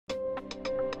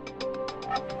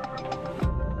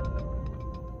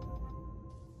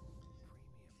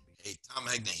Hey, Tom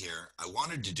Hegna here. I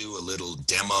wanted to do a little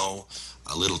demo,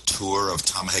 a little tour of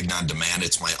Tom Hegna on Demand.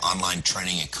 It's my online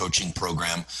training and coaching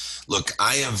program. Look,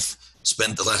 I have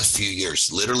spent the last few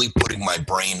years literally putting my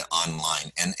brain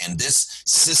online. And this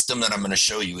system that I'm going to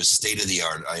show you is state of the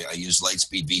art. I use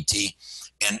Lightspeed VT.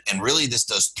 And really, this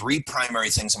does three primary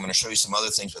things. I'm going to show you some other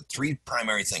things, but three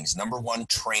primary things. Number one,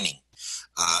 training.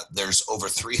 There's over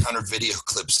 300 video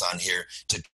clips on here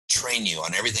to train you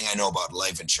on everything I know about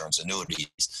life insurance,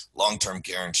 annuities, long-term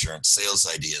care insurance, sales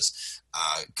ideas,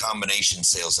 combination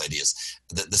sales ideas.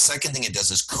 The second thing it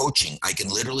does is coaching. I can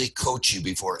literally coach you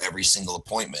before every single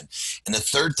appointment. And the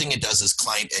third thing it does is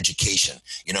client education.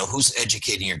 You know, who's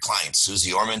educating your clients?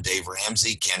 Susie Orman, Dave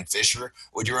Ramsey, Ken Fisher? Or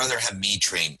would you rather have me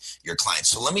train your clients?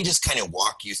 So let me just kind of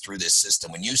walk you through this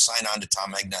system. When you sign on to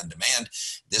Tom Hegna on Demand,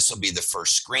 this will be the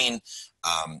first screen.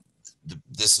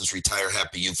 This is Retire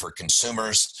Happy You for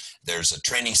consumers. There's a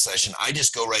training session. I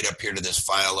just go right up here to this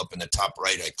file up in the top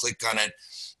right. I click on it,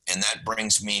 and that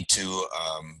brings me to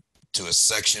a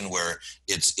section where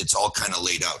it's all kind of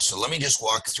laid out. So let me just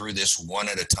walk through this one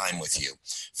at a time with you.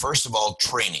 First of all,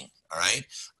 training. All right,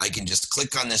 I can just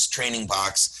click on this training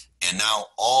box, and now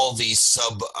all these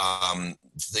sub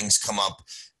things come up.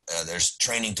 There's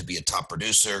training to be a top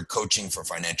producer, coaching for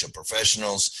financial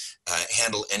professionals,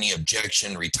 handle any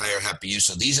objection, retire happy you.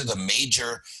 So these are the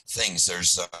major things.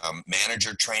 There's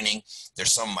manager training.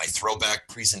 There's some of my throwback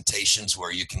presentations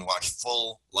where you can watch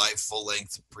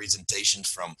full-length presentations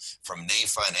from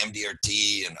NAFA and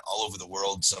MDRT and all over the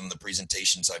world, some of the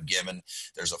presentations I've given.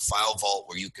 There's a file vault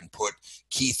where you can put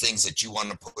key things that you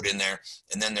want to put in there.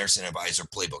 And then there's an advisor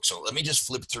playbook. So let me just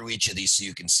flip through each of these so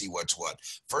you can see what's what.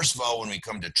 First of all, when we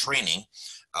come to training,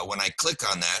 when I click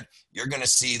on that, you're going to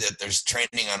see that there's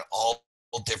training on all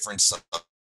different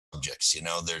subjects. You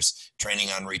know, there's training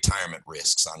on retirement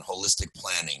risks, on holistic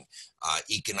planning,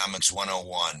 economics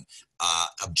 101,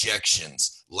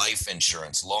 objections, life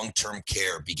insurance, long-term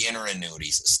care, beginner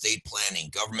annuities, estate planning,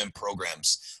 government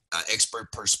programs,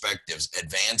 expert perspectives,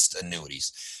 advanced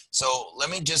annuities. So let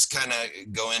me just kind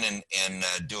of go in and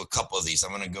do a couple of these. I'm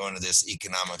going to go into this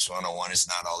economics 101. It's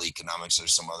not all economics.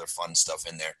 There's some other fun stuff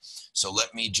in there. So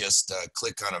let me just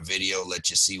click on a video, let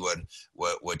you see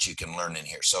what you can learn in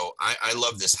here. So I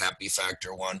love this happy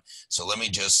factor one. So let me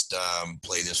just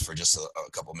play this for just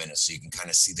a couple minutes so you can kind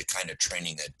of see the kind of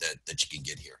training that you can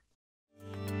get here.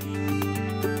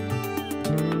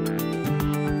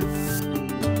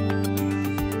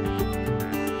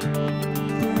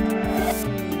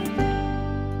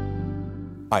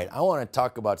 All right, I want to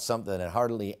talk about something that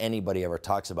hardly anybody ever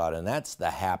talks about, and that's the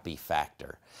happy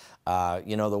factor.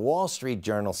 You know, the Wall Street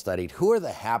Journal studied who are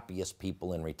the happiest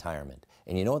people in retirement.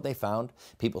 And you know what they found?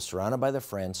 People surrounded by their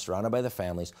friends, surrounded by their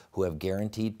families, who have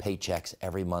guaranteed paychecks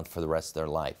every month for the rest of their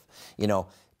life. You know,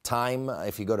 Time,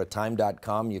 if you go to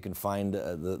time.com, you can find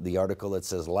the article that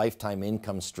says lifetime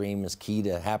income stream is key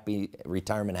to happy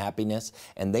retirement happiness.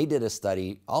 And they did a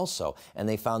study also, and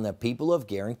they found that people who have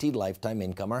guaranteed lifetime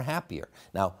income are happier.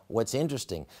 Now, what's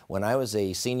interesting, when I was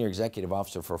a senior executive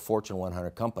officer for a Fortune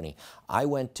 100 company, I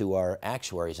went to our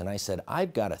actuaries and I said,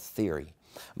 I've got a theory.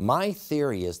 My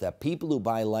theory is that people who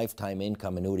buy lifetime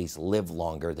income annuities live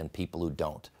longer than people who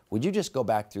don't. Would you just go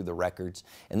back through the records?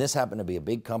 And this happened to be a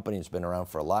big company that's been around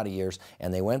for a lot of years,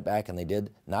 and they went back and they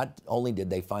did, not only did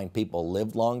they find people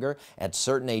lived longer, at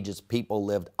certain ages people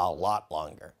lived a lot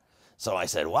longer. So I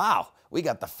said, wow, we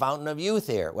got the fountain of youth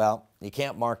here. Well, you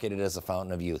can't market it as a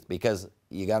fountain of youth because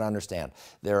you got to understand,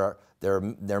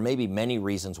 there may be many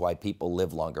reasons why people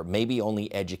live longer. Maybe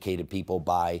only educated people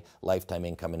buy lifetime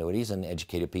income annuities and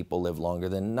educated people live longer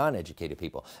than non-educated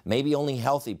people. Maybe only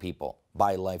healthy people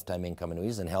buy lifetime income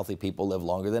annuities and healthy people live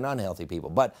longer than unhealthy people.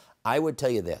 But I would tell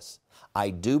you this, I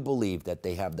do believe that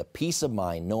they have the peace of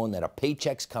mind knowing that a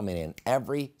paycheck's coming in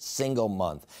every single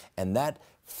month, and that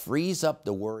frees up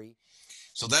the worry.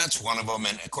 So that's one of them.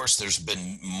 And of course, there's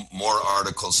been more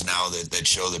articles now that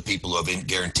show that people who have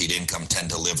guaranteed income tend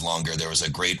to live longer. There was a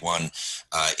great one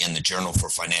in the Journal for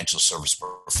Financial Service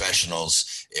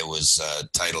Professionals. It was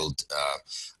titled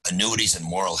Annuities and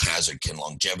Moral Hazard, Can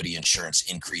Longevity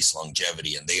Insurance Increase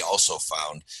Longevity? And they also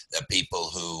found that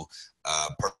people who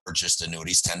purchased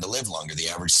annuities tend to live longer. The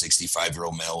average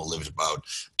 65-year-old male will live about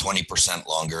 20%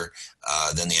 longer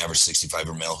than the average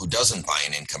 65-year-old male who doesn't buy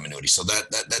an income annuity. So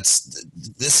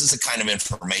this is the kind of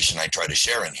information I try to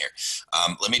share in here.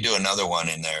 Let me do another one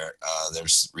in there.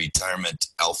 There's Retirement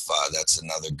Alpha. That's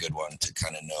another good one to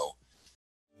kind of know.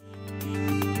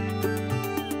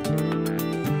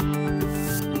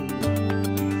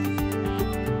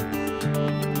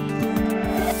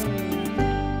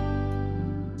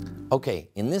 Okay,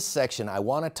 in this section, I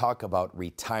want to talk about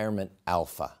retirement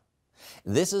alpha.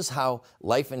 This is how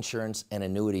life insurance and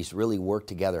annuities really work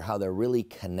together, how they're really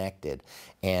connected.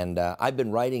 And I've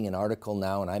been writing an article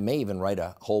now, and I may even write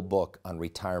a whole book on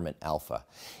retirement alpha.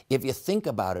 If you think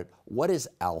about it, what is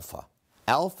alpha?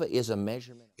 Alpha is a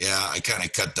measurement. Yeah, I kind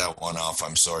of cut that one off.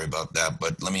 I'm sorry about that,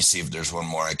 but let me see if there's one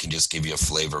more I can just give you a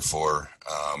flavor for.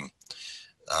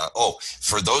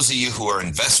 For those of you who are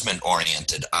investment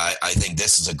oriented, I think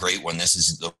this is a great one. This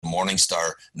is the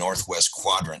Morningstar Northwest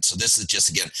Quadrant. So this is just,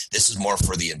 again, this is more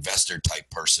for the investor type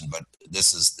person, but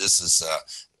this is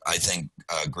I think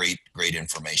great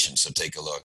information. So take a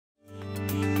look.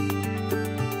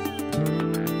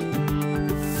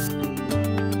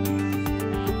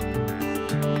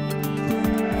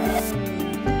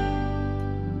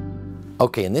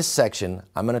 Okay, in this section,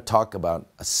 I'm going to talk about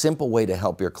a simple way to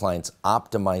help your clients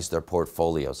optimize their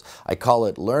portfolios. I call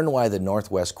it Learn Why the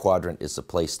Northwest Quadrant is the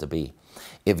Place to Be.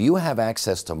 If you have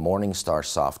access to Morningstar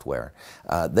software,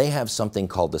 they have something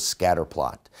called the scatter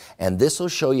plot. And this will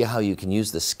show you how you can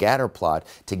use the scatter plot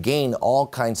to gain all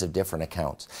kinds of different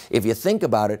accounts. If you think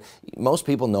about it, most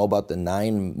people know about the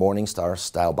 9 Morningstar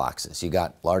style boxes. You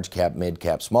got large cap, mid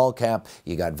cap, small cap,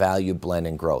 you got value, blend,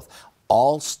 and growth.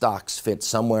 All stocks fit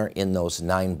somewhere in those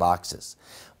 9 boxes.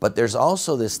 But there's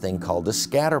also this thing called the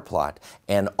scatter plot,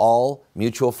 and all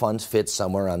mutual funds fit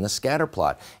somewhere on the scatter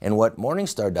plot. And what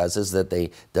Morningstar does is that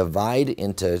they divide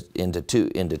into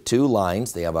two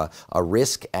lines. They have a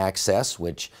risk axis,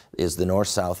 which is the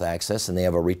north-south axis, and they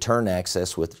have a return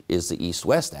axis, which is the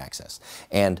east-west axis.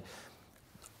 And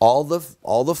all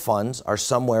the funds are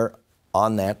somewhere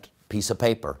on that piece of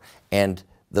paper. And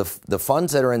the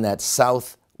funds that are in that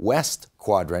southwest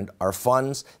quadrant are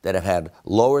funds that have had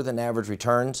lower than average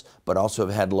returns, but also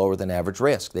have had lower than average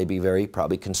risk. They'd be very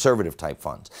probably conservative type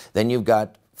funds. Then you've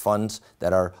got funds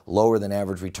that are lower than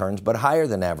average returns, but higher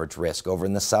than average risk over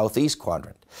in the southeast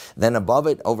quadrant. Then above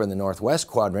it, over in the northwest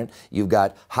quadrant, you've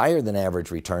got higher than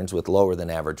average returns with lower than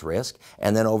average risk.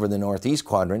 And then over the northeast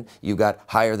quadrant, you've got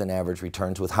higher than average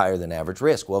returns with higher than average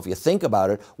risk. Well, if you think about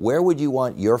it, where would you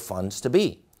want your funds to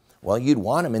be? Well, you'd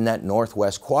want them in that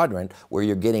northwest quadrant where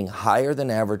you're getting higher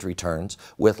than average returns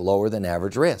with lower than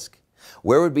average risk.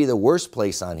 Where would be the worst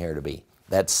place on here to be?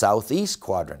 That southeast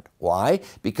quadrant. Why?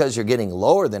 Because you're getting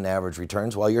lower than average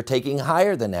returns while you're taking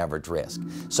higher than average risk.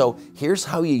 So here's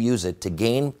how you use it to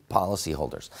gain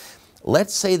policyholders.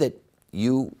 Let's say that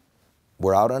you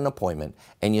were out on an appointment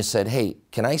and you said, hey,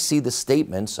 can I see the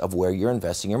statements of where you're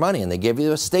investing your money? And they give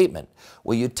you a statement.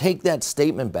 Well, you take that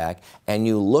statement back and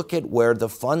you look at where the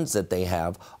funds that they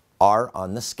have are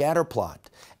on the scatter plot.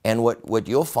 And what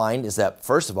you'll find is that,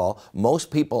 first of all,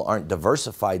 most people aren't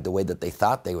diversified the way that they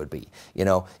thought they would be. You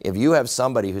know, if you have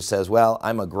somebody who says, well,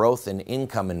 I'm a growth and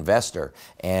income investor,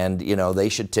 and, you know, they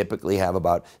should typically have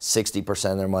about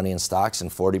 60% of their money in stocks and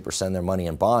 40% of their money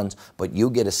in bonds, but you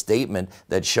get a statement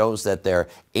that shows that they're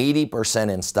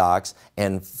 80% in stocks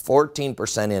and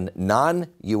 14% in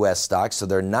non-U.S. stocks, so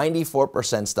they're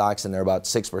 94% stocks and they're about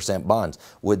 6% bonds.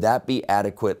 Would that be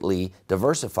adequately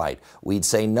diversified? We'd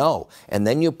say no. And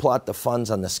then you plot the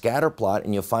funds on the scatter plot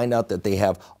and you find out that they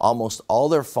have almost all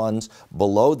their funds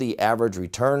below the average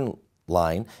return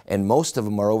line, and most of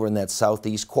them are over in that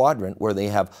southeast quadrant where they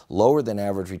have lower than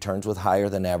average returns with higher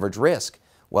than average risk.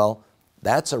 Well,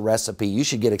 that's a recipe. You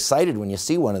should get excited when you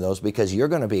see one of those because you're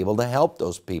going to be able to help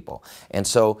those people. And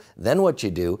so then what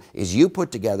you do is you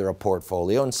put together a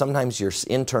portfolio, and sometimes your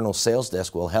internal sales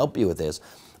desk will help you with this,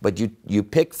 but you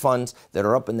pick funds that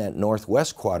are up in that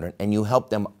northwest quadrant and you help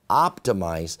them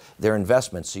optimize their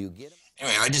investments. So you get them.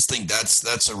 Anyway, I just think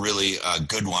that's a really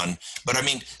good one. But I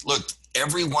mean, look,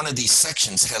 every one of these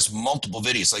sections has multiple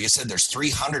videos. Like I said, there's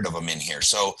 300 of them in here.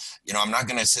 So, you know, I'm not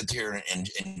going to sit here and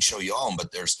show you all of them,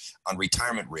 but there's on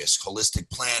retirement risk, holistic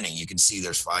planning. You can see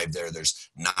there's 5 there.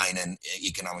 There's 9 in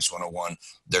Economics 101.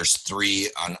 There's 3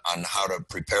 on how to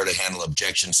prepare to handle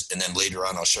objections. And then later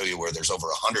on, I'll show you where there's over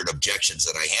 100 objections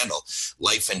that I handle.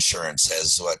 Life insurance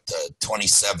has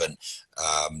 27.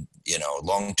 You know,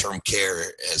 long-term care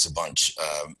has a bunch.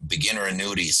 Beginner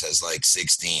annuities has like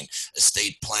 16.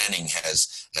 Estate planning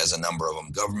has a number of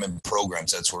them. Government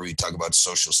programs, that's where we talk about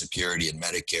Social Security and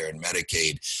Medicare and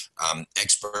Medicaid.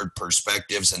 Expert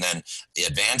perspectives, and then the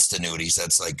advanced annuities,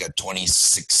 that's like got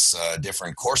 26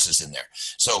 different courses in there.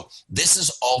 So this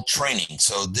is all training.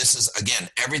 So this is, again,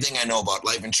 everything I know about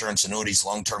life insurance, annuities,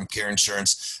 long-term care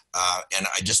insurance, and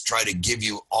I just try to give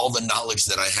you all the knowledge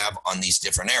that I have on these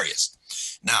different areas.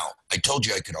 Now, I told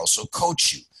you I could also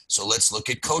coach you. So let's look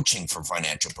at coaching for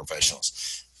financial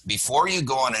professionals. before you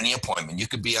go on any appointment, you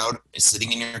could be out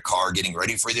sitting in your car getting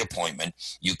ready for the appointment.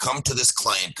 You come to this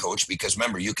client coach because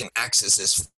remember, you can access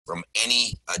this from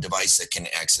any device that can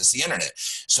access the internet.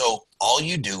 So all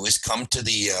you do is come to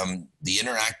the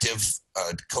interactive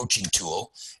coaching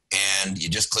tool, and you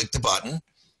just click the button,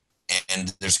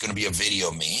 and there's going to be a video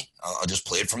of me. I'll just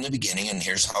play it from the beginning, and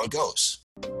here's how it goes.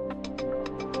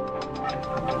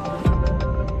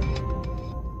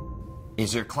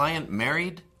 Is your client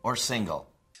married or single?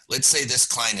 Let's say this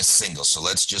client is single, so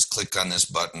let's just click on this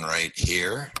button right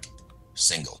here,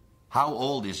 single. How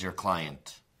old is your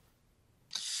client?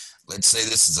 Let's say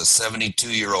this is a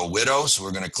 72-year-old widow, so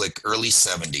we're going to click early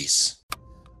 70s.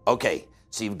 Okay,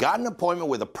 so you've got an appointment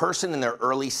with a person in their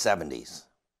early 70s.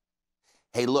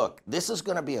 Hey, look, this is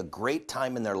going to be a great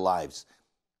time in their lives.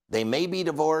 They may be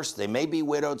divorced, they may be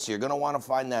widowed, so you're going to want to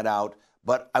find that out,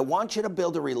 but I want you to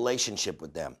build a relationship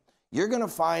with them. You're going to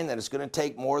find that it's going to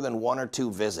take more than 1 or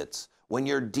 2 visits. When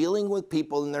you're dealing with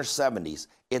people in their 70s,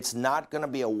 it's not going to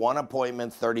be a one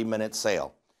appointment, 30-minute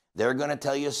sale. They're going to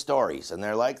tell you stories, and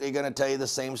they're likely going to tell you the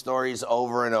same stories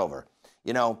over and over.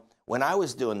 You know, when I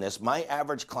was doing this, my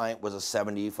average client was a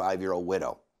 75-year-old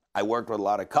widow. I worked with a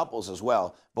lot of couples as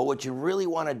well, but what you really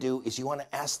want to do is you want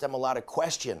to ask them a lot of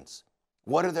questions.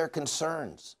 What are their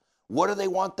concerns? What do they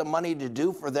want the money to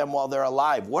do for them while they're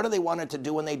alive? What do they want it to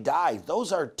do when they die?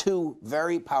 Those are 2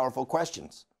 very powerful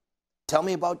questions. Tell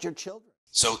me about your children.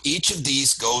 So each of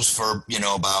these goes for,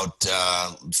 about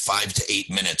 5 to 8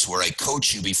 minutes, where I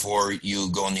coach you before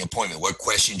you go on the appointment, what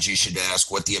questions you should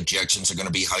ask, what the objections are going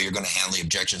to be, how you're going to handle the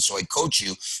objections. So I coach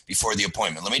you before the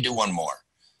appointment. Let me do one more.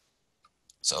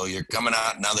 So you're coming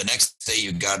out. Now the next day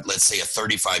you got, let's say, a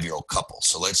 35-year-old couple.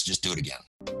 So let's just do it again.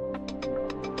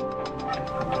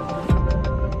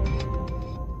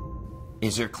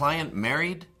 Is your client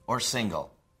married or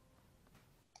single?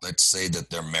 Let's say that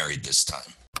they're married this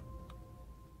time.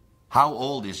 How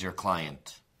old is your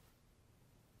client?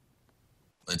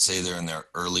 Let's say they're in their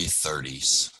early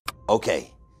 30s.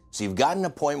 Okay, so you've got an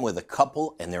appointment with a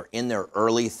couple and they're in their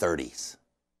early 30s.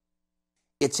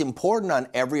 It's important on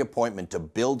every appointment to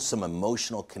build some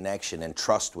emotional connection and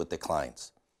trust with the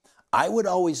clients. I would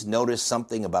always notice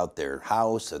something about their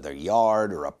house or their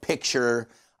yard or a picture.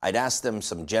 I'd ask them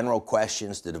some general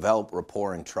questions to develop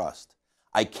rapport and trust.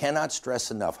 I cannot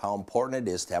stress enough how important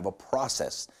it is to have a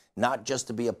process, not just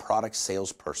to be a product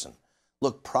salesperson.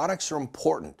 Look, products are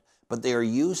important, but they are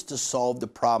used to solve the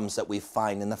problems that we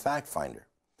find in the fact finder.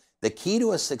 The key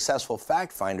to a successful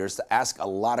fact finder is to ask a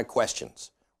lot of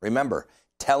questions. Remember,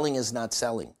 telling is not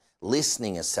selling.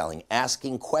 Listening is selling.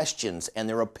 Asking questions and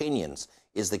their opinions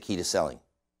is the key to selling.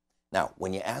 Now,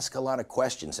 when you ask a lot of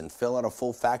questions and fill out a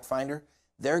full fact finder,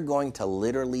 they're going to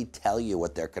literally tell you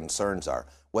what their concerns are,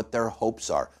 what their hopes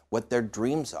are, what their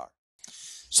dreams are.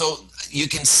 So you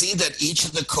can see that each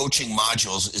of the coaching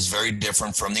modules is very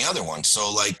different from the other one.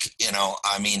 So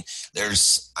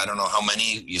there's, I don't know how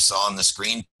many you saw on the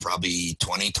screen, probably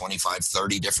 20, 25,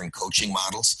 30 different coaching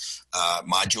modules.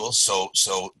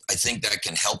 So I think that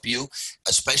can help you,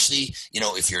 especially,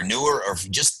 if you're newer or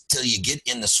just till you get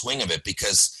in the swing of it,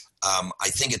 because I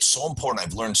think it's so important.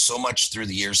 I've learned so much through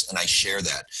the years, and I share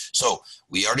that. So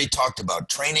we already talked about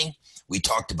training. We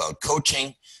talked about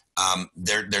coaching.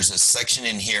 There's a section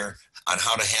in here on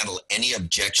how to handle any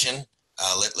objection.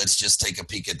 Let's just take a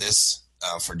peek at this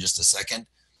for just a second.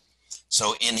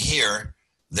 So in here,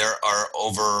 there are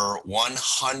over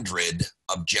 100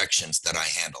 objections that I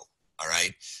handle. All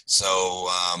right. So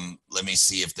let me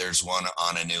see if there's one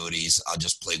on annuities. I'll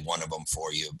just play one of them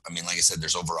for you. I mean, like I said,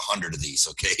 there's over 100 of these.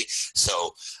 Okay.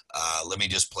 So let me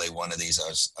just play one of these.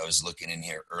 I was looking in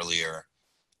here earlier.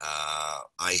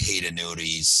 I hate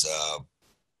annuities.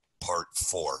 Part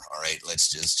 4. All right, let's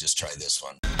just try this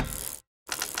one.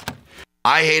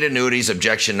 I hate annuities,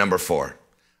 objection number 4.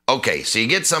 Okay, so you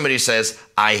get somebody who says,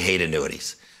 I hate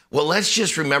annuities. Well, let's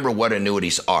just remember what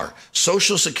annuities are.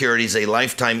 Social Security is a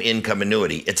lifetime income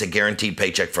annuity. It's a guaranteed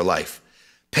paycheck for life.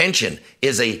 Pension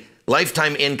is a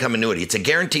lifetime income annuity. It's a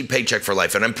guaranteed paycheck for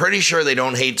life. And I'm pretty sure they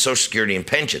don't hate Social Security and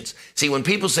pensions. See, when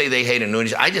people say they hate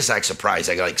annuities, I just act surprised.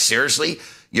 I go like, seriously?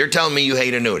 You're telling me you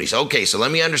hate annuities. Okay, so let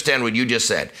me understand what you just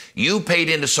said. You paid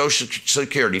into Social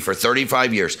Security for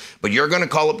 35 years, but you're going to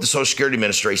call up the Social Security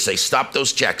Administration, say, stop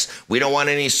those checks. We don't want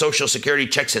any Social Security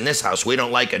checks in this house. We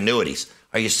don't like annuities.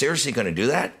 Are you seriously going to do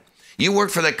that? You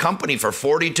worked for that company for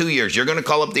 42 years. You're going to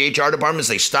call up the HR department and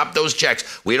say, stop those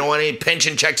checks. We don't want any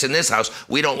pension checks in this house.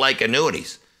 We don't like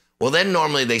annuities. Well, then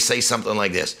normally they say something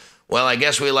like this. Well, I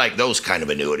guess we like those kind of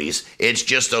annuities. It's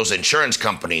just those insurance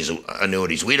companies'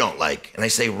 annuities we don't like. And I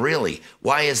say, really?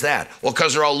 Why is that? Well,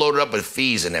 because they're all loaded up with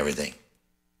fees and everything.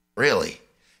 Really?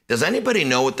 Does anybody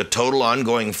know what the total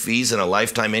ongoing fees in a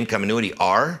lifetime income annuity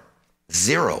are?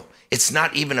 Zero. It's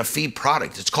not even a fee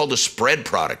product. It's called a spread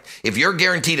product. If you're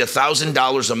guaranteed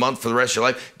 $1,000 a month for the rest of your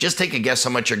life, just take a guess how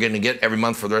much you're going to get every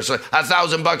month for the rest of your life.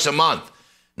 $1,000 a month.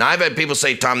 Now, I've had people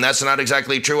say, Tom, that's not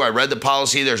exactly true. I read the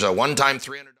policy. There's a one-time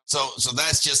 $300. So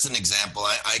that's just an example.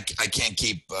 I can't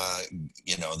keep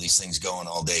these things going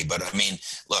all day, but I mean,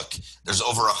 look, there's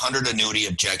over 100 annuity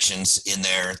objections in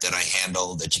there that I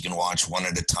handle that you can watch one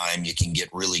at a time. You can get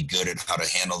really good at how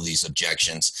to handle these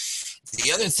objections.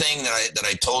 The other thing that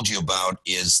I told you about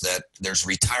is that there's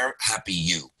Retire Happy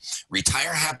You.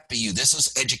 Retire Happy You. This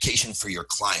is education for your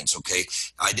clients, okay?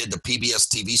 I did the PBS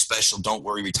TV special, Don't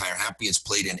Worry, Retire Happy. It's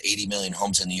played in 80 million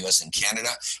homes in the U.S. and Canada.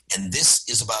 And this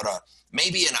is about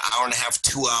maybe an hour and a half,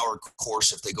 2-hour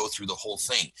course if they go through the whole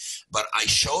thing. But I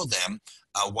show them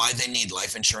why they need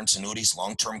life insurance, annuities,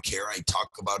 long-term care. I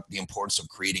talk about the importance of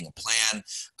creating a plan.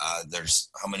 There's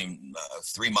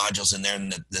 3 modules in there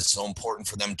that's so important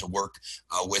for them to work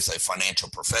with a financial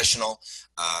professional.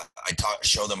 I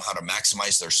show them how to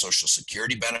maximize their Social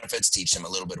Security benefits, teach them a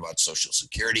little bit about Social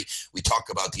Security. We talk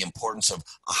about the importance of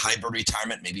a hybrid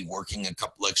retirement, maybe working a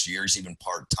couple extra years, even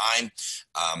part-time.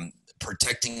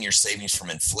 Protecting your savings from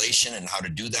inflation and how to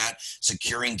do that,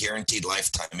 securing guaranteed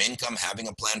lifetime income, having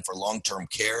a plan for long-term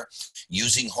care,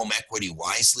 using home equity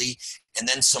wisely, and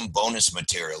then some bonus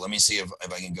material. Let me see if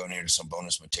I can go in here to some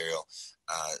bonus material,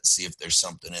 see if there's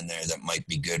something in there that might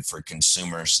be good for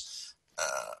consumers.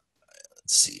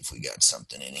 Let's see if we got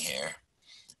something in here.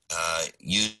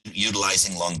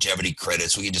 Utilizing longevity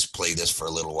credits. We can just play this for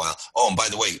a little while. Oh, and by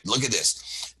the way, look at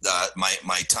this.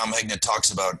 My Tom Hegna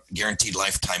talks about guaranteed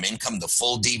lifetime income. The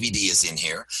full DVD is in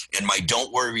here. And my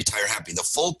Don't Worry, Retire Happy, the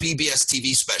full PBS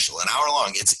TV special, an hour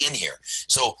long, it's in here.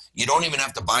 So you don't even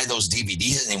have to buy those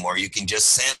DVDs anymore. You can just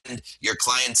send your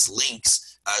clients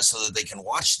links so that they can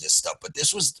watch this stuff. But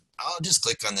I'll just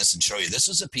click on this and show you. This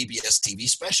was a PBS TV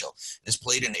special. It's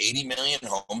played in 80 million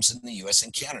homes in the U.S.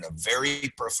 and Canada.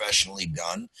 Very professionally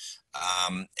done.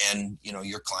 And,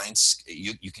 your clients,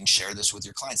 you can share this with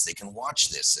your clients. They can watch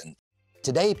this. And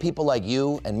today, people like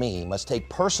you and me must take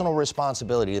personal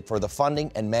responsibility for the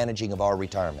funding and managing of our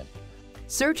retirement.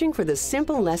 Searching for the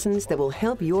simple lessons that will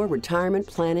help your retirement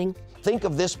planning? Think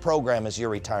of this program as your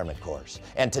retirement course.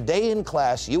 And today in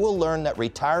class, you will learn that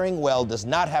retiring well does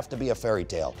not have to be a fairy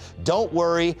tale. Don't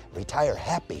worry, retire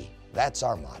happy. That's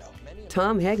our motto.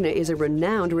 Tom Hegna is a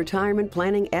renowned retirement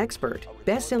planning expert,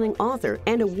 best-selling author,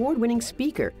 and award-winning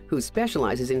speaker who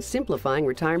specializes in simplifying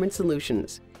retirement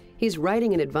solutions. His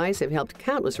writing and advice have helped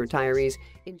countless retirees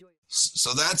enjoy.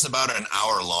 So that's about an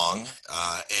hour long.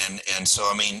 And so,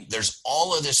 I mean, there's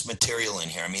all of this material in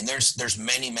here. I mean, there's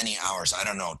many hours. I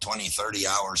don't know, 20, 30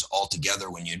 hours altogether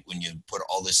when you put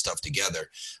all this stuff together.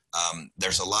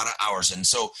 There's a lot of hours. And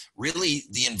so really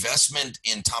the investment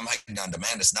in Tom Hegna On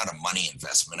Demand is not a money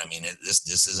investment. I mean,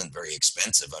 this isn't very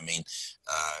expensive. I mean,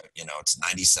 it's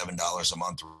 $97 a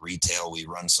month retail. We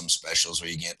run some specials where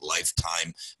you get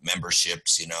lifetime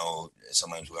memberships,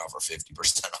 sometimes we offer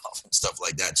 50% off and stuff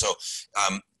like that. So,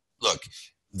 look,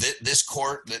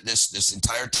 this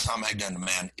entire Tom Hegna On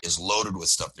Demand is loaded with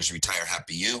stuff. There's Retire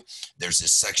Happy You. There's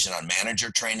this section on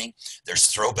manager training. There's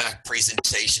throwback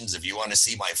presentations. If you want to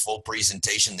see my full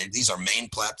presentation, these are main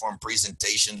platform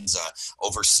presentations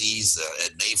overseas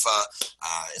at NAFA.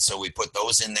 So we put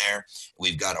those in there.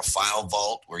 We've got a file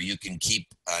vault where you can keep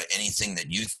anything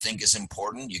that you think is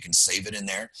important. You can save it in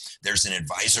there. There's an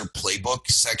advisor playbook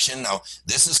section. Now,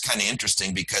 this is kind of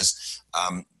interesting because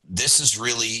this is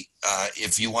really,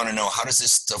 if you want to know how does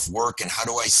this stuff work and how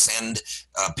do I send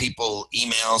people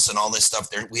emails and all this stuff,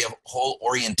 we have whole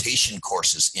orientation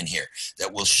courses in here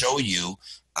that will show you,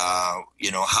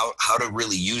 how to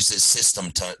really use this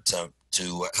system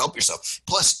to help yourself.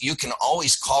 Plus, you can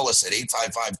always call us at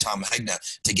 855-TOM-HEGNA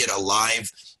to get a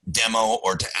live demo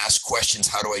or to ask questions.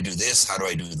 How do I do this? How do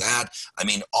I do that? I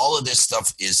mean, all of this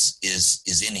stuff is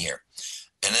in here.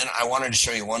 And then I wanted to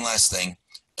show you one last thing.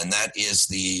 And that is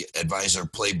the advisor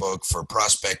playbook for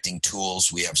prospecting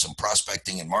tools. We have some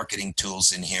prospecting and marketing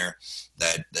tools in here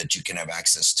that you can have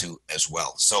access to as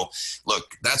well. So look,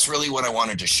 that's really what I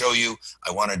wanted to show you.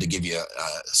 I wanted to give you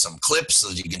some clips so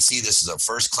that you can see this is a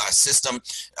first-class system.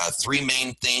 3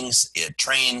 main things: it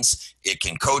trains, it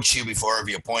can coach you before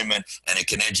every appointment, and it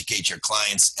can educate your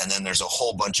clients. And then there's a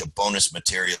whole bunch of bonus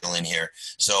material in here.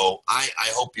 So I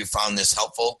hope you found this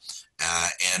helpful.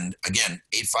 And again,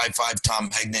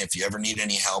 855-TOM-HEGNA if you ever need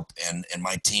any help, and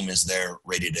my team is there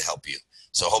ready to help you.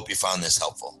 So hope you found this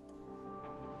helpful.